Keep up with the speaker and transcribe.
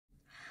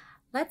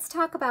Let's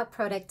talk about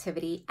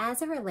productivity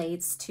as it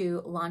relates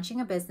to launching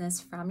a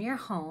business from your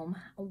home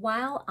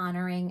while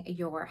honoring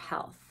your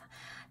health.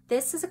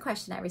 This is a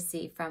question I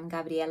received from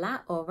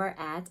Gabriela over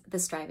at The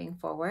Striving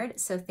Forward.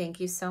 So thank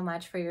you so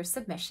much for your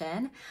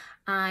submission.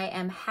 I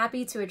am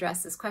happy to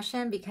address this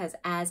question because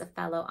as a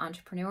fellow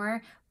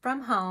entrepreneur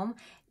from home,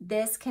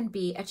 this can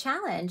be a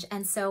challenge.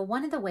 And so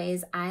one of the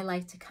ways I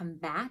like to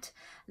combat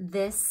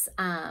this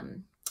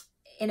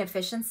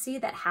inefficiency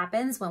that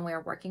happens when we're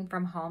working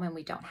from home and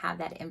we don't have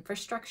that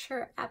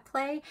infrastructure at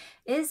play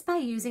is by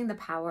using the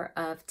power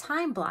of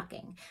time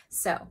blocking.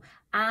 So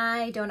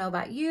I don't know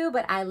about you,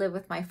 but I live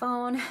with my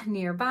phone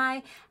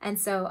nearby, and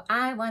so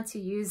I want to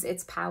use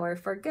its power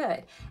for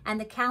good. And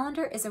the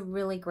calendar is a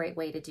really great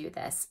way to do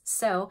this.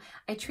 So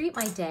I treat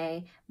my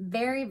day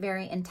very,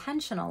 very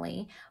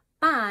intentionally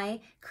by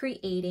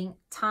creating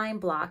time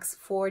blocks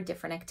for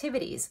different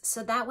activities.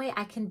 So that way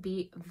I can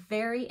be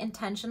very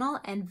intentional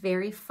and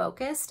very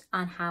focused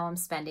on how I'm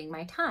spending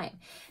my time.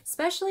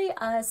 Especially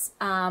us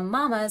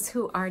mamas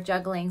who are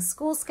juggling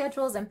school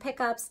schedules and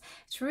pickups,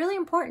 it's really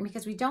important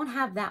because we don't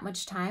have that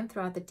much time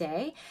throughout the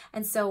day.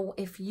 And so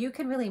if you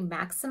can really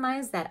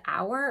maximize that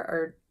hour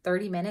or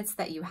 30 minutes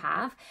that you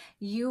have,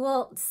 you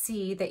will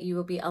see that you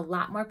will be a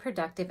lot more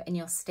productive and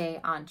you'll stay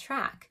on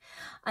track.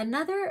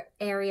 Another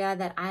area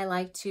that I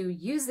like to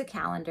use the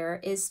calendar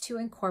is to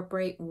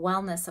incorporate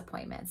wellness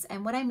appointments.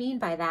 And what I mean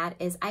by that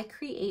is I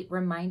create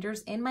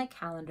reminders in my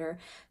calendar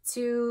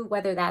to,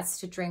 whether that's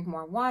to drink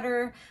more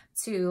water,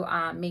 to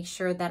make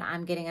sure that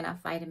I'm getting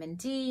enough vitamin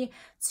D,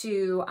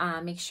 to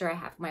make sure I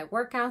have my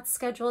workouts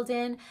scheduled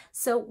in.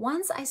 So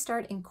once I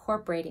start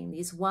incorporating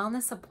these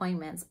wellness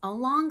appointments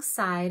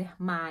alongside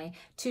my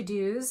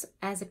to-dos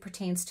as it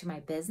pertains to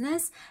my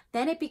business,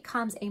 then it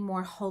becomes a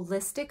more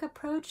holistic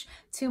approach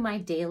to my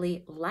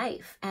daily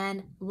life.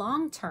 And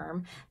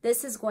long-term,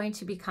 this is going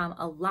to become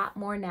a lot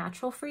more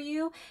natural for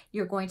you.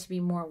 You're going to be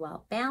more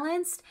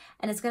well-balanced,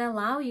 and it's going to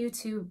allow you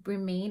to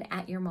remain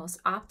at your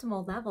most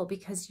optimal level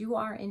because you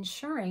are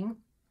ensuring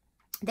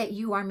that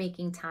you are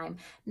making time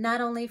not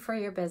only for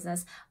your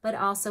business, but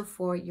also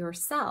for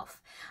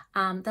yourself.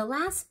 The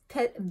last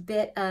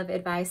bit of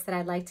advice that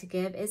I'd like to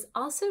give is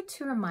also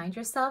to remind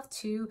yourself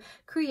to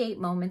create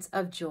moments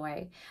of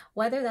joy,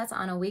 whether that's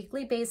on a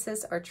weekly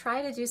basis or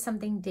try to do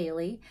something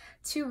daily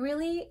to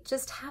really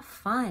just have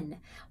fun.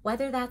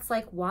 Whether that's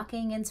like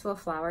walking into a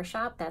flower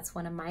shop, that's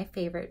one of my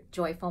favorite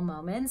joyful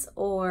moments,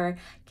 or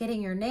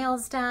getting your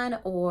nails done,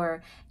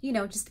 or,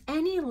 just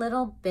any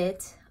little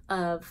bit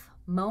of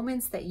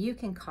moments that you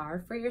can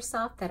carve for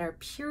yourself that are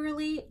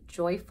purely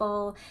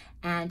joyful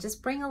and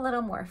just bring a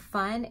little more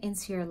fun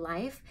into your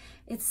life.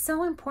 It's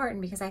so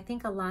important because I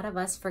think a lot of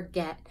us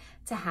forget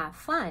to have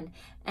fun,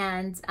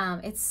 and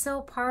it's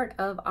so part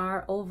of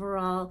our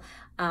overall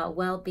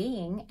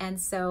well-being. And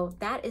so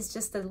that is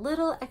just a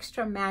little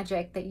extra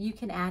magic that you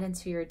can add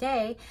into your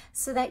day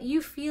so that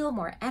you feel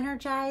more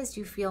energized,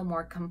 you feel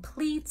more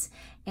complete,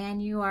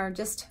 and you are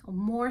just a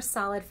more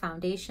solid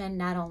foundation,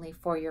 not only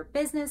for your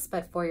business,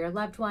 but for your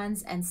loved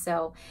ones. And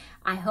so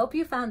I hope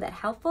you found that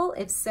helpful.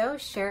 If so,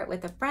 share it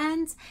with a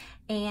friend.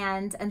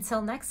 And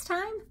until next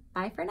time,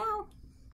 bye for now.